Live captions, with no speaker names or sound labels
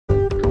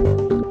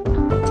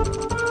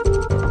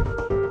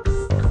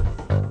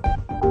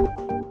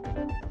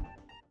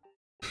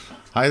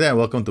Hi there and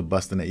welcome to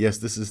Bustthenet. Yes,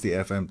 this is the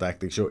FM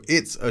Tactics Show.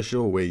 It's a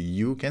show where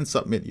you can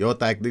submit your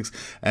tactics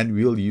and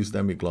we'll use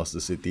them across the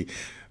city.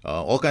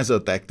 All kinds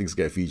of tactics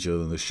get featured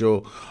on the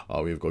show.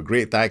 We've got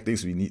great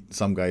tactics. We need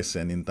some guys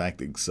send in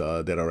tactics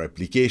that are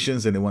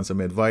replications and they want some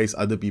advice.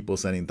 Other people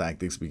send in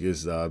tactics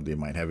because they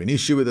might have an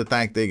issue with the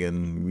tactic,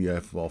 and we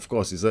have, of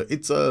course,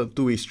 it's a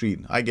two-way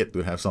street. I get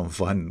to have some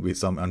fun with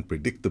some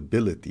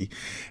unpredictability,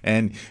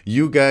 and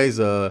you guys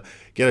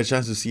get a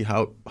chance to see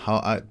how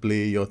I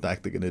play your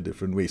tactic in a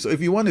different way. So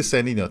if you want to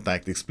send in your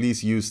tactics,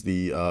 please use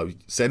the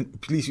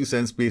please use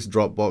SendSpace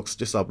Dropbox.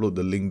 Just upload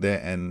the link there,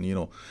 and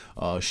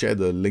share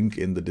the link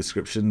in the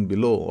description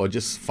below, or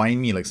just find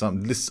me. Like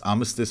this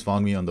Armistice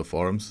found me on the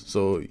forums,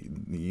 so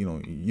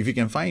if you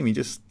can find me,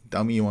 just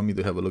tell me you want me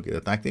to have a look at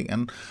the tactic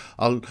and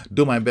I'll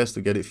do my best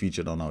to get it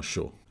featured on our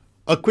show.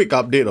 A quick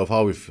update of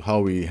how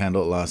we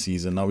handled last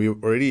season. Now we're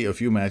already a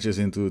few matches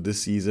into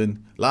this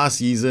season. Last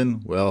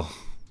season, well,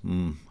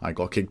 I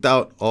got kicked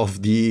out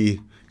of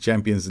the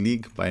Champions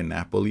League by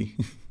Napoli.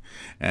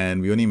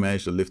 And we only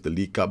managed to lift the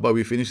League Cup, but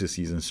we finished the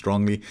season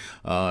strongly.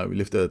 We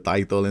lifted a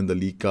title in the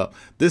League Cup.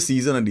 This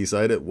season, I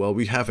decided, well,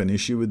 we have an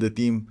issue with the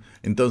team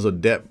in terms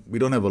of depth. We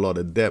don't have a lot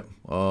of depth.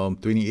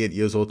 28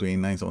 years old,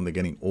 29, so they're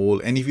getting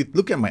old. And if you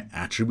look at my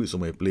attributes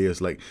of my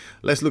players, like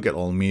let's look at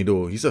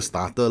Olmedo. He's a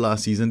starter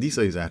last season. These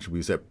are his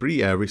attributes. They're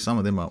pretty average. Some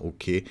of them are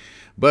okay.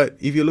 But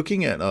if you're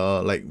looking at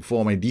like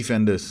for my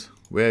defenders,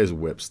 where is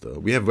Webster?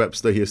 We have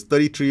Webster. He is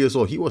 33 years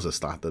old. He was a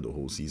starter the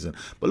whole season.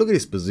 But look at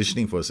his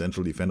positioning for a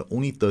central defender.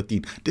 Only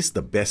 13. This is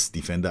the best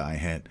defender I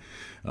had.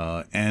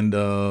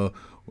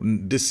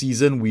 This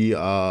season we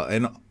are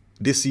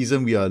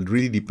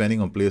really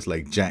depending on players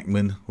like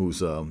Jackman,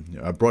 who's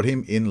I brought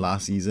him in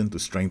last season to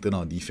strengthen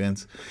our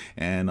defense.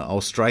 And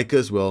our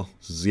strikers, well,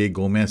 Zé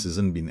Gomez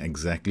hasn't been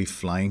exactly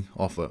flying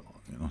off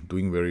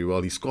doing very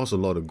well. He scores a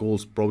lot of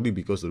goals, probably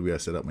because of the way I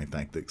set up my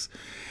tactics.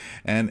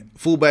 And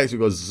fullbacks, we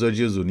got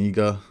Sergio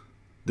Zuniga.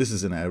 This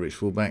is an average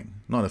fullback,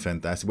 not a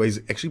fantastic, but he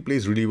actually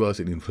plays really well as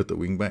an inverted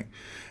wingback.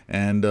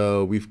 And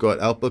we've got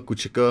Alper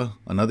Kuchika,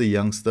 another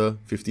youngster,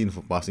 15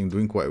 for passing,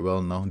 doing quite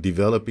well now,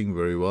 developing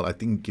very well. I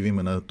think give him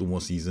another 2 more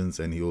seasons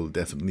and he will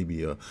definitely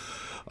be a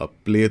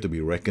player to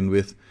be reckoned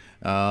with.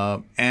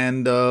 What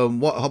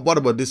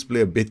about this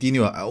player,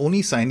 Bettino? I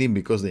only signed him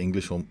because the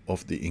English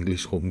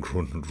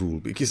homegrown rule,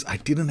 because I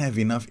didn't have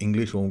enough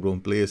English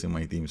homegrown players in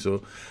my team.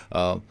 So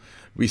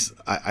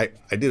I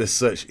did a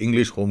search,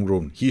 English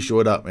homegrown. He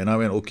showed up and I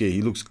went, okay,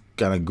 he looks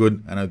kind of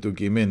good, and I took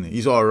him in.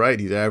 He's all right.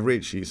 He's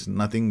average. He's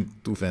nothing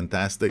too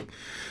fantastic.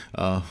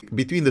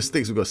 Between the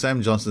sticks, we've got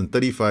Sam Johnson,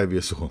 35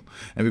 years old,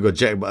 and we've got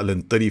Jack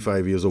Butland,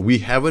 35 years old. We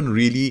haven't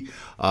really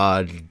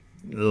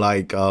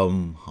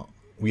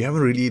we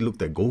haven't really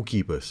looked at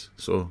goalkeepers,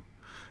 so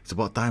it's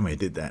about time I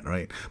did that,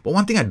 right? But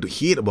one thing I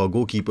hate about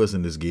goalkeepers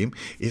in this game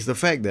is the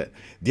fact that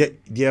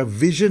their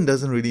vision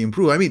doesn't really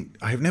improve. I mean,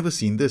 I've never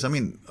seen this. I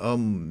mean,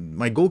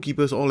 my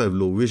goalkeepers all have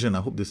low vision. I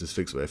hope this is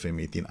fixed for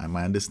FM18.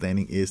 My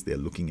understanding is they're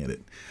looking at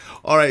it.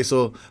 All right,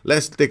 so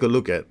let's take a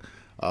look at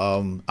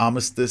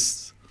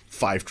Armistice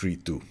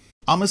 5-3-2.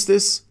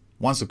 Armistice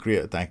wants to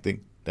create a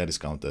tactic that is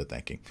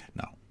counter-attacking.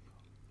 Now,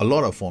 a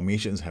lot of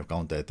formations have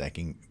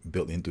counter-attacking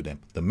built into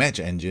them. The match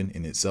engine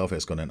in itself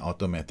has got an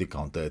automatic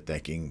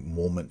counter-attacking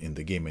moment in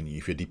the game, and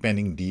if you're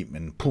defending deep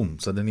and boom,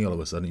 suddenly all of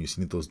a sudden you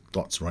see those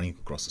dots running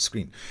across the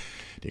screen.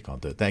 They're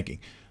counter-attacking.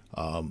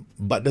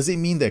 But does it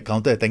mean that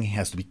counter-attacking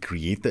has to be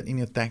created in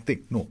your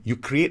tactic? No, you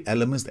create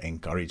elements that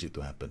encourage it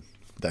to happen.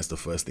 That's the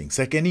first thing.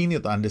 Secondly, you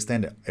need to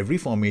understand that every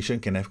formation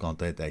can have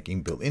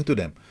counter-attacking built into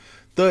them.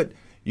 Third,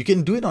 you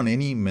can do it on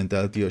any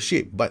mentality or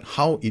shape, but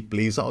how it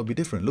plays out will be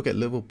different. Look at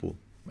Liverpool.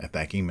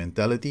 Attacking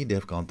mentality, they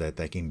have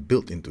counter-attacking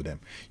built into them.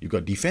 You've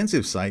got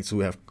defensive sides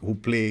who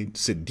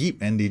sit deep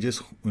and they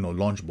just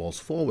launch balls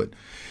forward.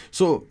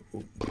 So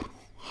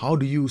how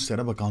do you set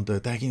up a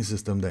counter-attacking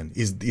system then?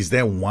 Is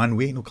there one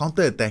way? No,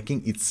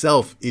 counter-attacking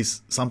itself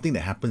is something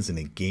that happens in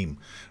a game,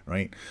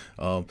 right?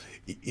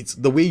 It's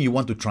the way you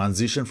want to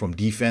transition from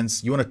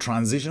defense. You want to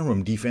transition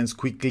from defense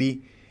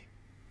quickly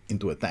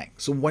into attack.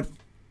 So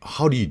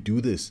how do you do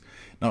this?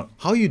 Now,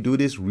 how you do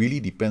this really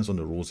depends on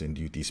the roles and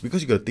duties,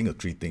 because you got to think of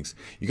 3 things.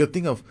 You got to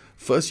think of,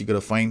 first, you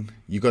got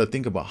to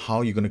think about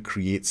how you're going to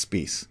create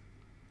space.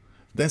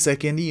 Then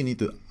secondly, you need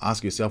to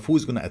ask yourself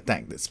who's going to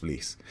attack that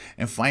space.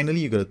 And finally,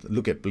 you got to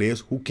look at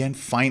players who can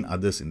find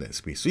others in that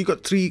space. So you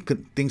got 3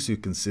 things to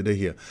consider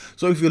here.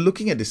 So if you're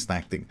looking at this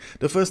tactic,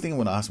 the first thing I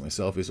want to ask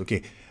myself is,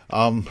 okay,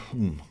 are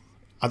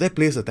there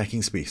players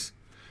attacking space?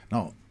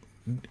 Now,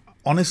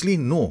 honestly,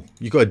 no.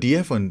 You got a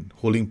DF on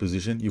holding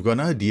position. You've got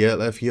another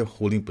DLF here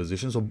holding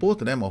position. So both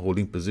of them are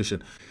holding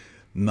position.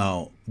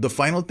 Now, the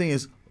final thing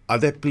is, are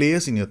there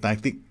players in your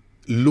tactic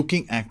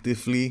looking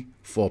actively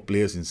for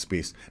players in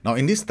space? Now,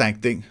 in this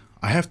tactic,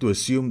 I have to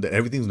assume that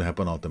everything's going to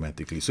happen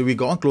automatically. So we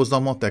go on, close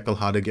down more, tackle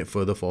harder, get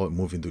further forward,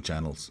 move into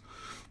channels.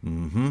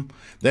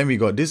 Then we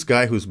got this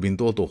guy who's been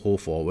told to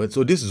hold forward.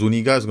 So this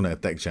Zuniga is going to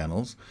attack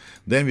channels.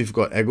 Then we've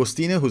got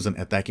Agostinho, who's an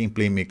attacking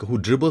playmaker who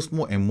dribbles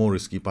more and more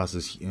risky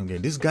passes. Okay,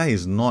 this guy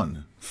is not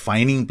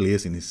finding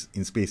players in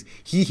space.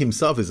 He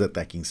himself is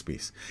attacking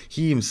space.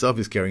 He himself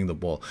is carrying the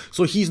ball.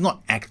 So he's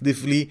not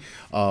actively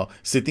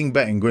sitting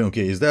back and going,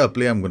 okay, is there a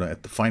player I'm going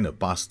to find a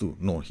pass to?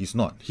 No, he's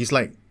not. He's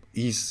like,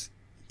 he's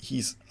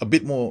a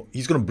bit more,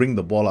 he's going to bring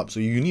the ball up. So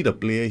you need a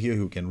player here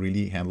who can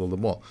really handle the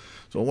ball.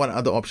 So what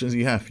other options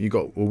you have? You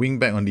got a wing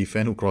back on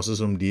defense who crosses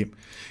from deep.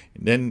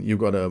 Then you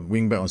got a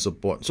wing back on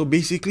support. So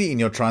basically in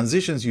your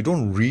transitions, you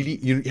haven't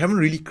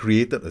really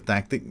created a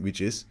tactic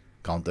which is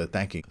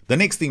counter-attacking. The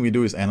next thing we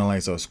do is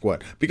analyze our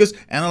squad, because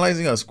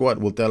analyzing our squad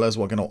will tell us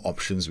what kind of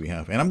options we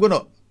have. And I'm going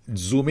to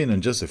zoom in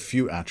on just a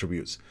few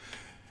attributes.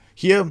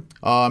 Here,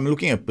 I'm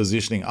looking at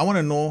positioning. I want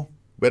to know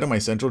whether my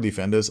central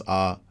defenders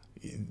are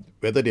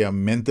whether they are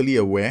mentally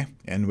aware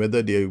and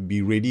whether they'll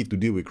be ready to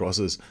deal with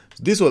crosses.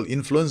 This will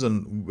influence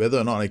on whether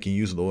or not I can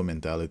use lower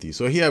mentality.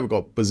 So here I've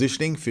got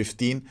positioning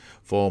 15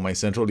 for my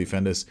central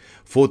defenders.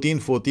 14,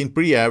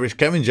 pretty average.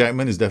 Kevin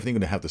Jackman is definitely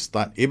going to have to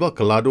start. Abel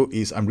Collado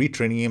I'm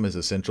retraining him as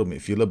a central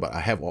midfielder, but I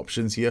have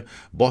options here.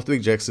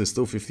 Borthwick Jackson is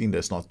still 15,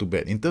 that's not too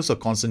bad. In terms of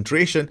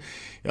concentration,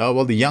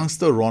 well, the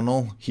youngster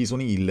Ronald, he's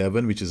only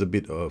 11, which is a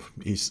bit of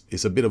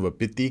a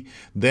pity.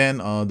 Then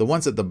the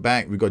ones at the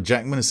back, we got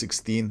Jackman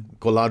 16,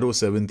 Collado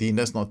 17,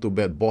 that's not too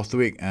bad.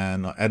 Borthwick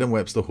and Adam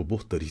Webster, who are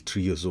both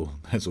 33 years old,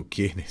 that's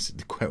okay,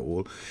 they're quite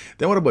old.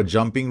 Then what about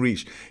jumping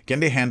reach?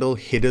 Can they handle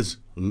headers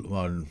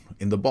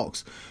in the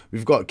box?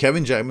 We've got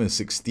Kevin Jackman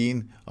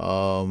 16,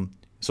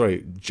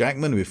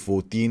 Jackman with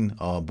 14,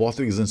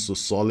 Borthwick isn't so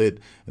solid,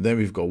 and then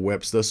we've got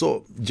Webster.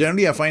 So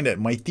generally I find that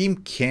my team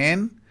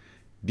can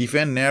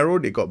defend narrow,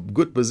 they got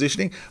good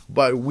positioning,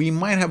 but we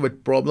might have a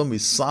problem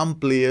with some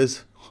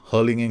players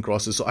hurling in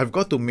crosses. So I've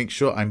got to make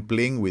sure I'm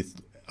playing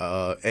with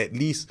at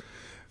least,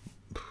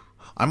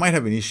 I might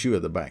have an issue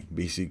at the back,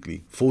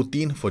 basically.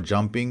 14 for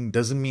jumping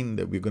doesn't mean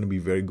that we're going to be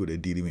very good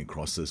at dealing with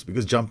crosses,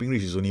 because jumping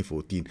reach is only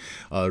 14.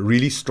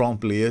 Really strong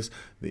players,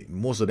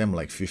 most of them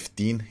like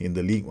 15 in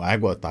the league. I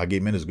got a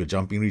target man who's got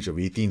jumping reach of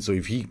 18, so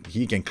if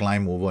he can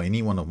climb over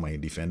any one of my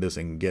defenders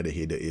and get a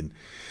header in.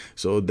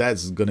 So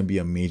that's going to be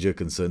a major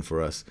concern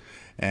for us.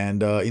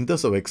 And in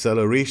terms of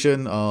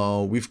acceleration,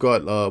 we've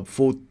got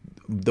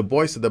the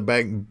boys at the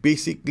back,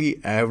 basically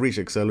average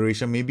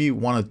acceleration, maybe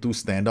one or two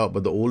stand out,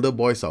 but the older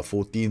boys are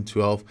 14,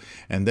 12,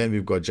 and then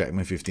we've got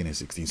Jackman 15 and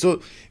 16.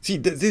 So see,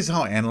 this is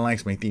how I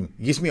analyze my team.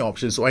 It gives me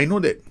options. So I know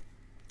that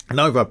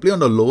now if I play on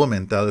the lower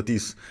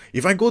mentalities,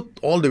 if I go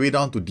all the way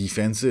down to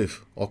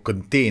defensive or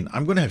contain,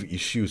 I'm going to have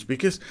issues,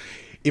 because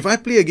if I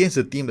play against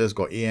a team that's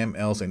got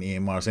AMLs and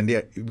AMRs,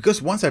 and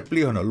because once I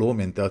play on a low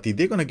mentality,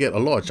 they're going to get a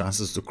lot of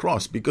chances to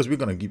cross, because we're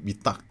going to be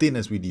tucked in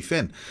as we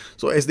defend.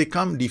 So as they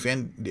come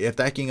defend, they're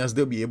attacking us,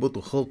 they'll be able to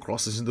hurl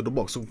crosses into the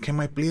box. So can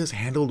my players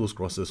handle those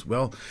crosses?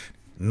 Well,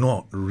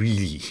 not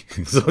really.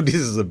 So this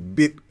is a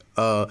bit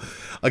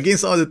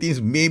against other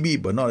teams maybe,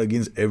 but not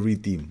against every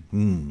team.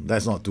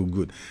 That's not too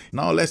good.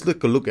 Now let's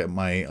take a look at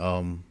my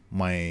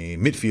my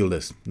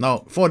midfielders. Now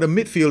for the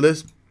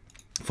midfielders,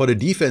 for the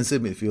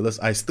defensive midfielders,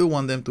 I still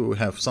want them to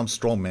have some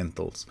strong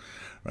mentals,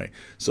 right?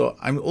 So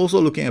I'm also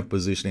looking at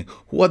positioning.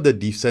 Who are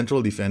the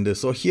central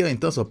defenders? So here in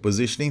terms of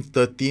positioning,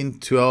 13,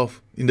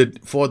 12,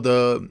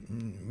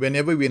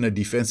 whenever we're in a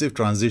defensive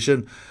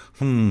transition,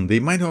 they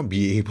might not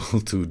be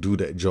able to do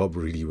that job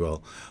really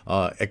well.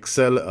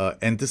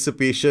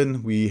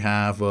 Anticipation, we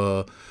have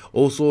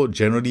also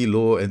generally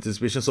low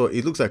anticipation. So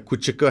it looks like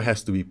Kuchika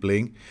has to be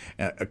playing.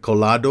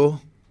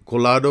 Collado,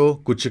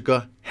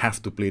 Kuchika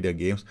have to play their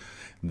games.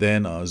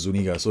 Then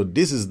Zuniga. So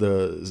this is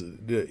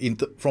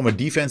from a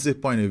defensive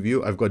point of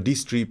view, I've got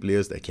these three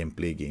players that can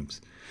play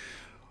games.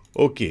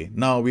 Okay,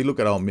 now we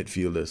look at our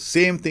midfielders.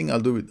 Same thing now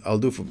with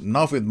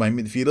my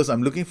midfielders.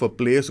 I'm looking for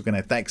players who can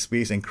attack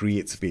space and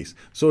create space.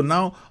 So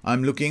now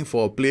I'm looking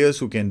for players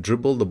who can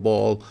dribble the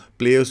ball,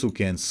 players who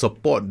can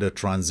support the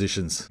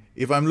transitions.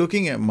 If I'm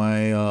looking at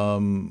my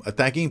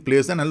attacking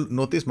players, then I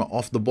notice my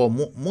off the ball.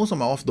 Most of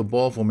my off the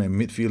ball for my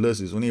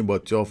midfielders is only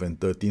about 12 and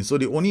 13. So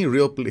the only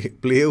real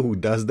player who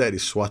does that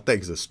is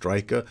Schwatek, the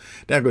striker.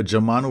 Then I got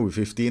Germano with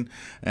 15,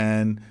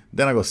 and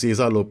then I got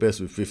Cesar Lopez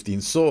with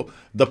 15. So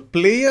the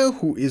player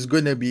who is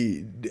going to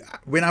be,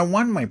 when I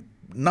want my,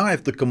 now I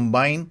have to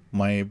combine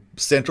my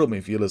central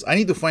midfielders. I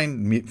need to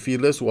find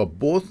midfielders who are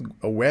both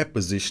aware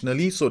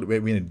positionally, so that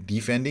when we're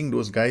defending,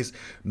 those guys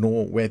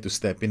know where to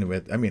step in,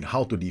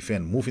 how to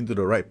defend, move into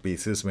the right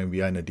places when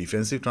we are in a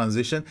defensive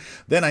transition.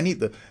 Then I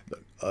need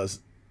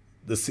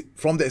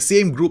from that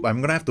same group,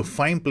 I'm going to have to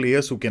find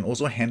players who can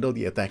also handle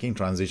the attacking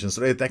transition. So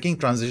the attacking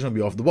transition will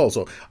be off the ball.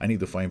 So I need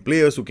to find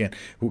players who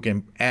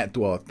can add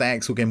to our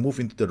attacks, who can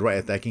move into the right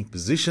attacking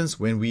positions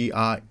when we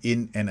are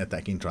in an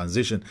attacking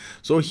transition.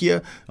 So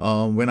here,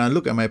 when I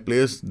look at my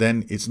players,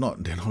 then they're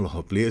not a lot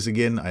of players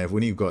again. I have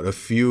only got a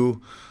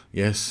few.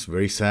 Yes,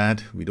 very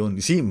sad. We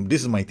don't see,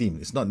 this is my team.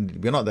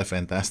 We're not that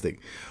fantastic.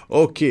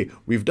 Okay,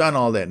 we've done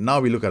all that. Now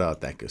we look at our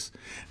attackers.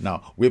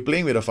 Now we're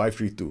playing with a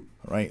 5-3-2,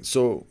 right?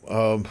 So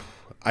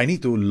I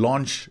need to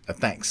launch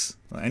attacks.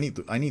 I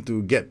need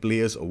to get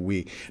players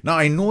away. Now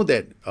I know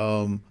that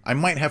I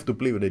might have to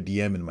play with a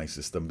DM in my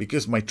system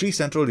because my 3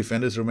 central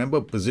defenders, remember,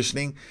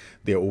 positioning,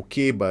 they're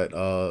okay, but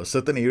in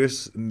certain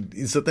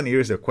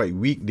areas they're quite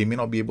weak. They may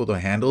not be able to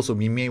handle, so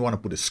we may want to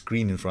put a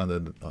screen in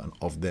front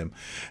of them.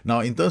 Now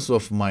in terms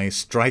of my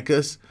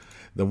strikers,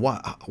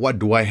 what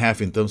do I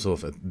have in terms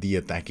of the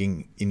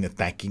attacking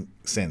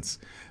sense?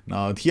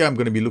 Now here I'm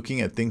going to be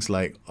looking at things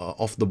like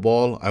off the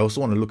ball. I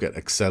also want to look at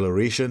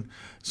acceleration.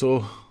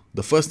 So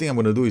the first thing I'm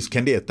going to do is,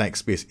 can they attack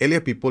space? Elia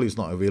People is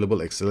not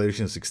available.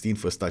 Acceleration is 16,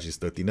 first touch is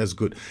 13. That's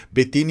good.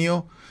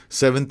 Betinho,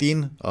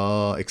 17.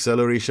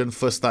 Acceleration,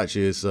 first touch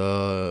is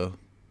 14.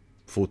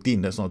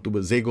 That's not too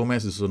bad. Zé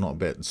Gomez is also not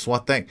bad.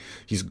 Swatek,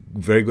 he's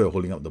very good at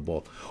holding up the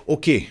ball.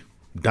 Okay,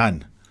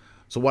 done.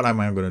 So what am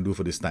I going to do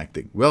for this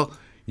tactic? Well,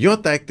 your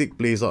tactic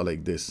plays out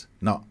like this.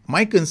 Now,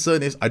 my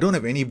concern is I don't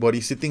have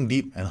anybody sitting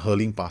deep and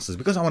hurling passes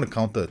because I want to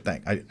counter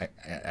attack.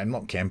 I'm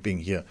not camping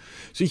here.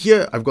 So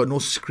here, I've got no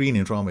screen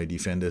in front of my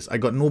defenders. I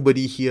got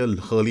nobody here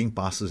hurling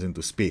passes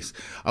into space.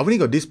 I've only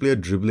got this player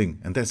dribbling,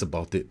 and that's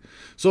about it.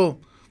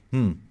 So,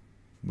 we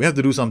have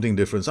to do something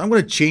different. So I'm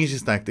going to change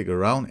this tactic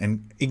around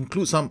and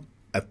include some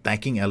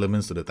attacking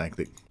elements to the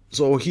tactic.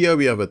 So here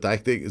we have a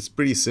tactic. It's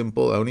pretty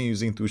simple. I'm only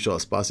using 2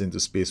 shots, pass into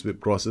space with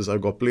crosses.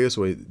 I've got players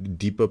who are in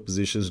deeper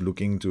positions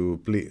looking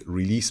to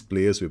release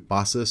players with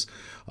passes.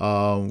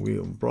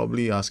 We're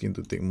probably asking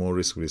to take more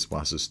risk with his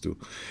passes too.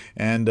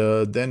 And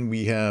then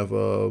we have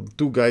 2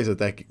 guys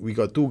attacking. We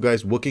got 2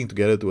 guys working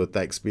together to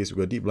attack space. We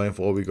got deep line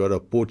forward. We got a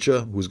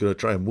poacher who's going to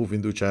try and move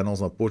into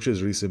channels. Now poacher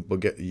is really simple.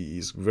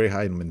 He's very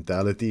high in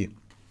mentality,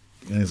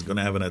 and he's going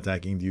to have an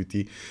attacking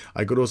duty.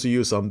 I could also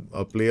use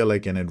a player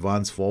like an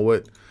advanced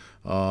forward.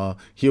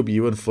 He'll be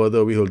even further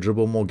away. He'll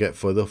dribble more, get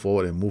further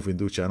forward and move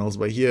into channels.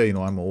 But here,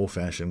 I'm an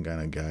old-fashioned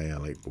kind of guy. I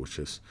like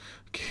poachers.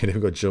 Okay, then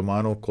we've got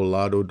Germano,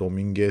 Collado,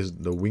 Dominguez,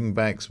 the wing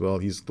backs. Well,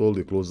 he's told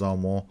to close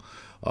down more.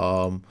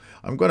 I'm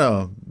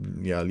gonna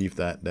leave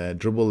that there.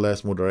 Dribble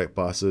less, more direct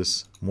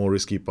passes, more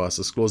risky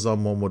passes. Close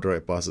down more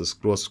direct passes.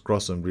 Cross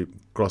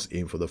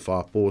aim for the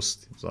far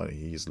post. Sorry,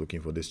 he's looking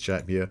for this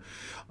chap here.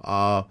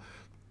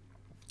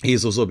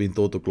 He's also been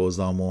told to close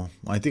down more.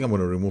 I think I'm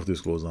going to remove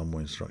this close down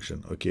more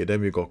instruction. Okay, then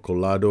we got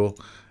Collado,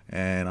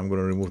 and I'm going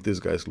to remove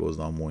this guy's close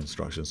down more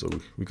instruction. So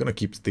we're going to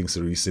keep things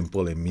really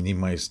simple and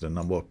minimize the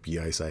number of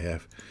PIs I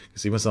have.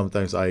 Because even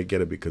sometimes I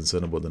get a bit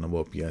concerned about the number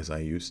of PIs I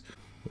use.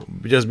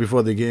 Just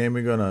before the game,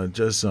 we're going to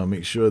just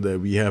make sure that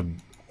we have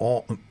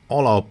all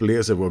our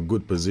players have a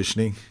good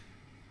positioning.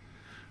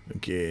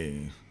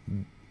 Okay,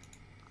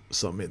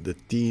 submit the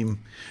team.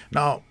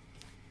 Now,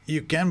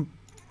 you can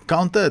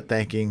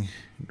counter-attacking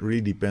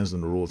really depends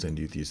on the roles and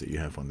duties that you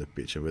have on the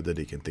pitch and whether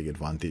they can take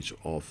advantage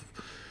of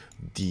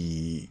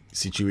the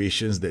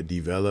situations that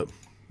develop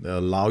that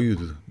allow you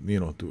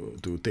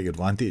to take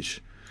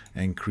advantage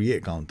and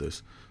create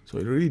counters. So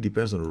it really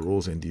depends on the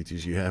roles and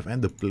duties you have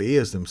and the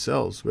players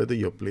themselves, whether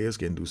your players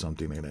can do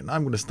something like that. Now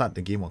I'm going to start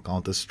the game on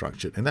counter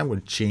structured, and then I'm going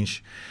to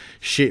change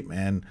shape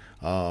and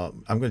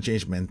I'm going to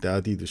change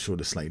mentality to show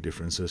the slight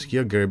differences.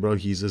 Here Gabriel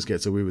Jesus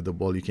gets away with the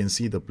ball. You can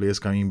see the players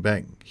coming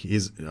back.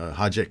 His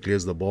Hajek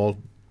clears the ball.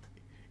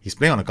 He's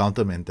playing on a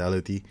counter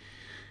mentality.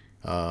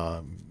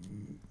 The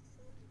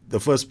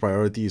first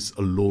priority is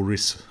a low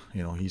risk.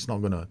 He's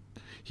not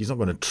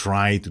gonna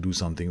try to do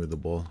something with the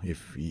ball.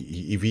 If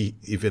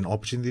an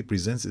opportunity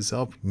presents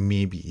itself,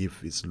 maybe.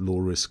 If it's low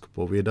risk.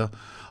 Poveda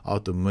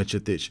out to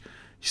Mercetic,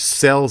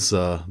 sells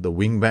the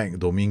wingback.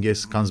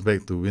 Dominguez comes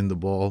back to win the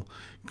ball,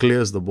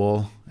 clears the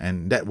ball,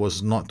 and that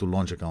was not to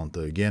launch a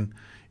counter again.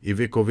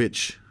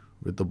 Ivekovic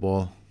with the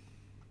ball.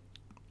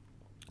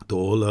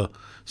 Ola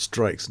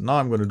strikes. Now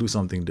I'm going to do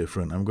something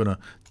different. I'm going to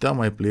tell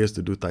my players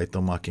to do tighter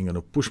marking. I'm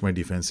going to push my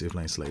defensive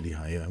line slightly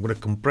higher. I'm going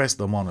to compress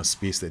the amount of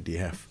space that they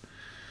have.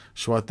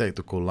 Swatek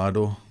to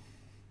Collado.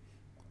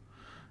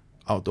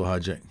 Out to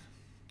Hajek.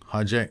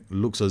 Hajek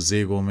looks at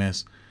Zé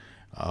Gomez.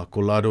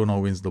 Collado now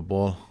wins the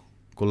ball.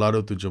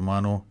 Collado to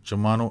Germano.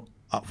 Germano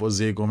up for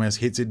Zé Gomez.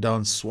 Hits it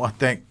down.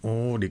 Swatek.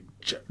 Oh,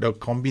 the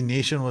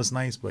combination was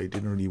nice, but it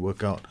didn't really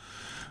work out.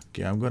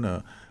 Okay, I'm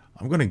gonna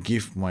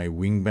give my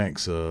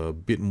wingbacks a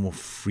bit more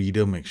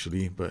freedom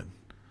actually, but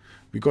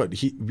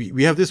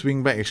we have this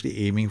wingback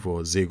actually aiming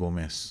for Zé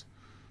Gomez.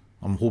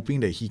 I'm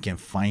hoping that he can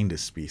find the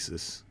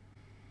spaces.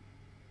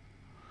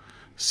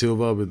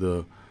 Silva with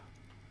the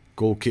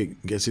goal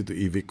kick gets it to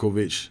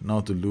Ivekovic. Now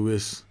to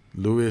Lewis.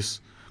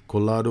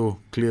 Collado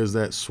clears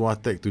that.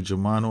 Swatek to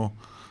Germano.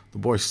 The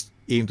boys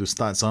aim to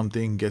start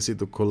something. Gets it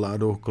to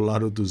Collado.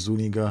 Collado to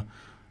Zuniga.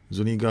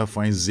 Zuniga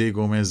finds Zé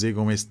Gomez. Zé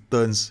Gomez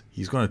turns.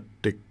 He's gonna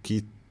take.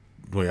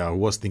 I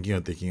was thinking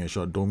of taking a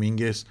shot.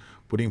 Dominguez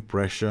putting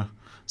pressure.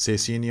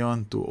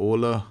 Cecinion to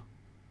Ola.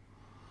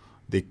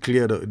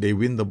 They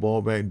win the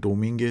ball back.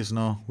 Dominguez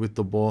now with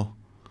the ball.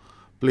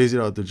 Plays it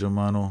out to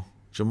Germano.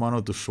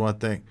 Germano to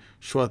Swatek.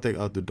 Swatek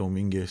out to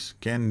Dominguez.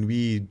 Can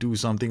we do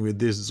something with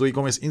this? Zoe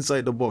Gomez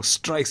inside the box.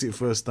 Strikes it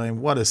first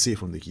time. What a save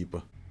from the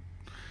keeper.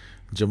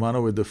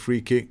 Germano with the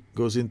free kick.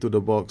 Goes into the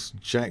box.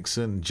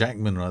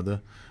 Jackman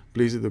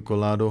plays it to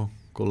Collado.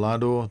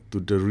 Colado to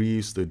the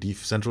Reeves, the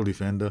central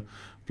defender,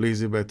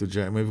 plays it back to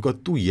Jack. We've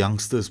got two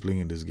youngsters playing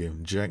in this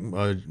game,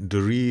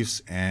 the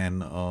Reeves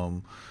and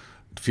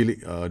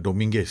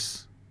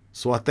Dominguez.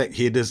 Swatek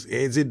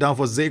heads it down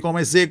for Zé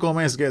Gomez. Zé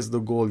Gomez gets the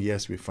goal.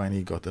 Yes, we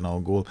finally gotten our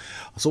goal.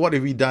 So what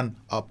have we done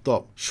up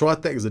top?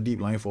 Swatek is a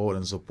deep line forward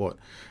and support.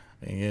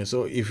 Yeah,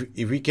 so if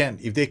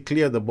they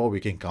clear the ball, we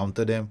can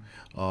counter them,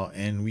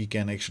 and we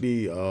can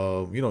actually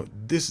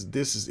this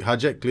is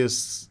Hajek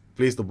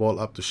plays the ball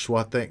up to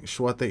Swatek.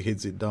 Swatek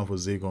hits it down for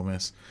Zé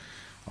Gomez.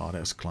 Oh,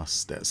 that's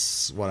class.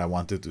 That's what I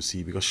wanted to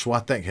see, because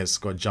Swatek has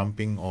got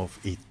jumping of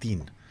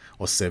 18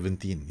 or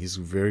 17. He's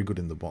very good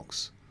in the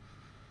box.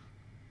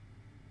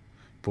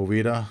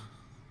 Poveda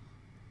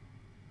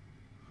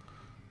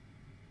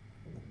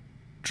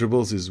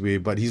dribbles his way,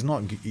 but he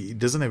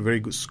doesn't have very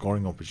good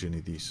scoring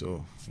opportunity.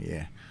 So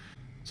yeah,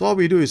 so all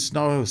we do is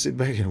now sit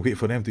back and wait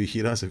for them to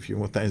hit us a few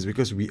more times,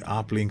 because we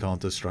are playing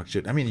counter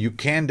structured. I mean, you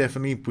can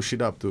definitely push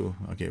it up to,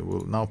 okay,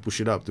 we'll now push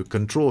it up to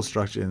control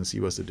structure and see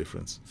what's the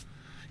difference.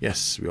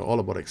 Yes, we are all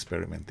about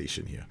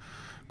experimentation here.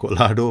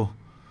 Colado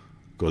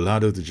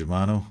to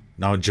Germano.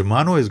 Now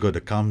Germano has got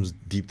to come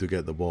deep to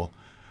get the ball.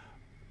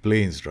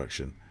 Play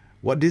instruction.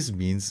 What this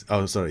means,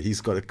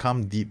 he's got to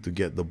come deep to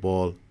get the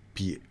ball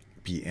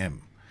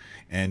PM.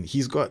 And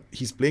he's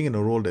playing in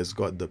a role that's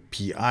got the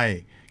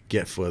PI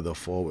get further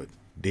forward.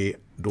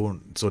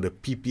 So the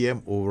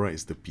PPM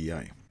overrides the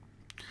PI.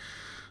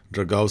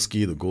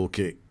 Dragowski, the goal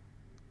kick.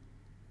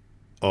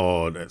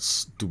 Oh,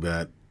 that's too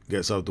bad.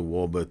 Gets out to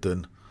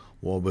Warburton.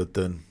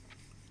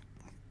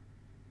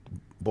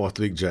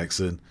 Borthwick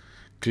Jackson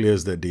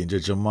clears that danger.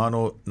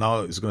 Germano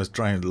now is going to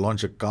try and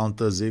launch a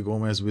counter. Zé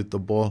Gomez with the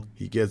ball.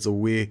 He gets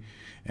away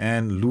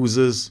and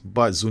loses.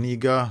 But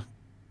Zuniga,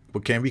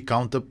 but can we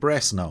counter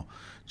press now?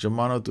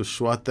 Germano to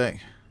Swatek.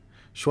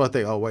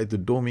 Swatek out wide to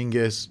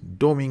Dominguez.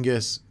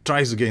 Dominguez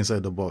tries to get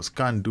inside the box.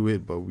 Can't do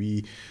it, but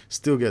we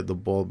still get the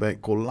ball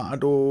back.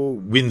 Colado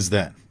wins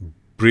that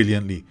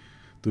brilliantly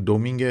to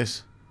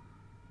Dominguez.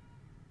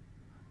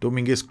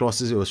 Dominguez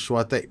crosses it with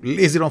Swatek,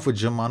 lays it on for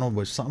Germano,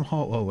 but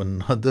somehow or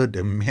another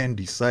the man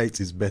decides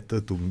it's better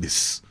to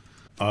miss.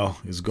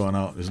 Oh, it's gone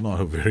out. It's not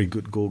a very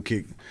good goal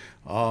kick.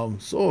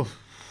 So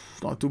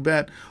not too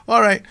bad. All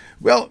right.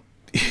 Well,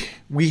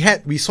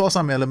 we saw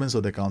some elements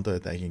of the counter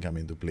attacking come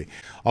into play.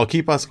 Our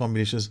key pass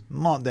combinations,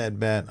 not that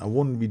bad. I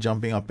won't be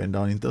jumping up and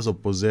down in terms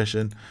of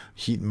possession,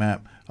 heat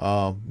map.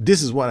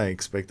 This is what I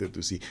expected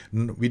to see.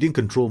 We didn't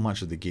control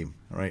much of the game,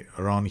 right?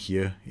 Around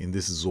here in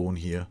this zone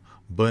here.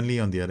 Burnley,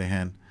 on the other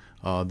hand,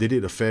 they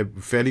did a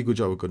fairly good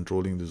job of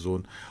controlling the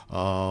zone.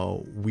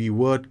 We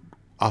were,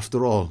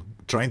 after all,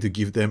 trying to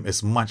give them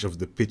as much of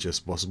the pitch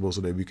as possible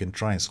so that we can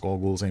try and score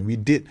goals, and we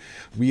did.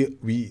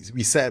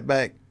 We sat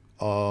back.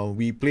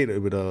 We played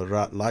with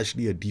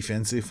largely a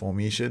defensive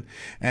formation,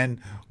 and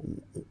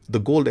the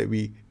goal that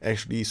we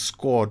actually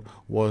scored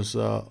was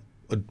a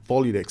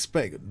ball you'd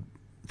expect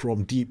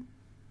from deep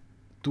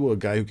to a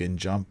guy who can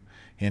jump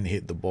and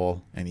hit the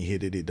ball, and he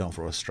hit it down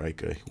for a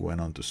striker who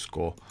went on to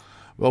score.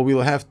 Well,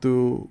 we'll have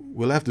to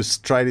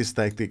try this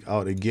tactic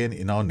out again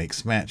in our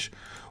next match.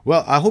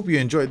 Well, I hope you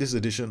enjoyed this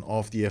edition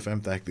of the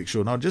FM Tactics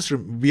Show. Now,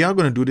 we are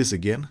going to do this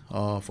again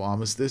for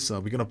Armistice. We're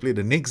going to play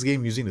the next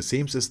game using the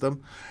same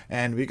system,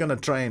 and we're going to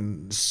try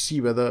and see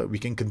whether we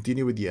can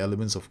continue with the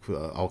elements of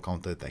our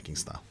counter-attacking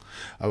style.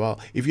 Well,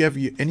 if you have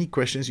any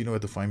questions, you know where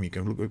to find me. You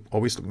can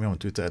always look me on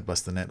Twitter at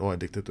Bustthenet or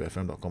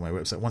addicted2fm.com, my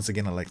website. Once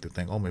again, I'd like to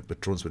thank all my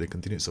patrons for their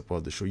continued support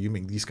of the show. You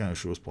make these kind of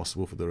shows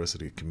possible for the rest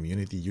of the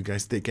community. You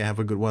guys take care. Have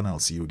a good one. I'll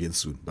see you again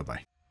soon.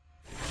 Bye-bye.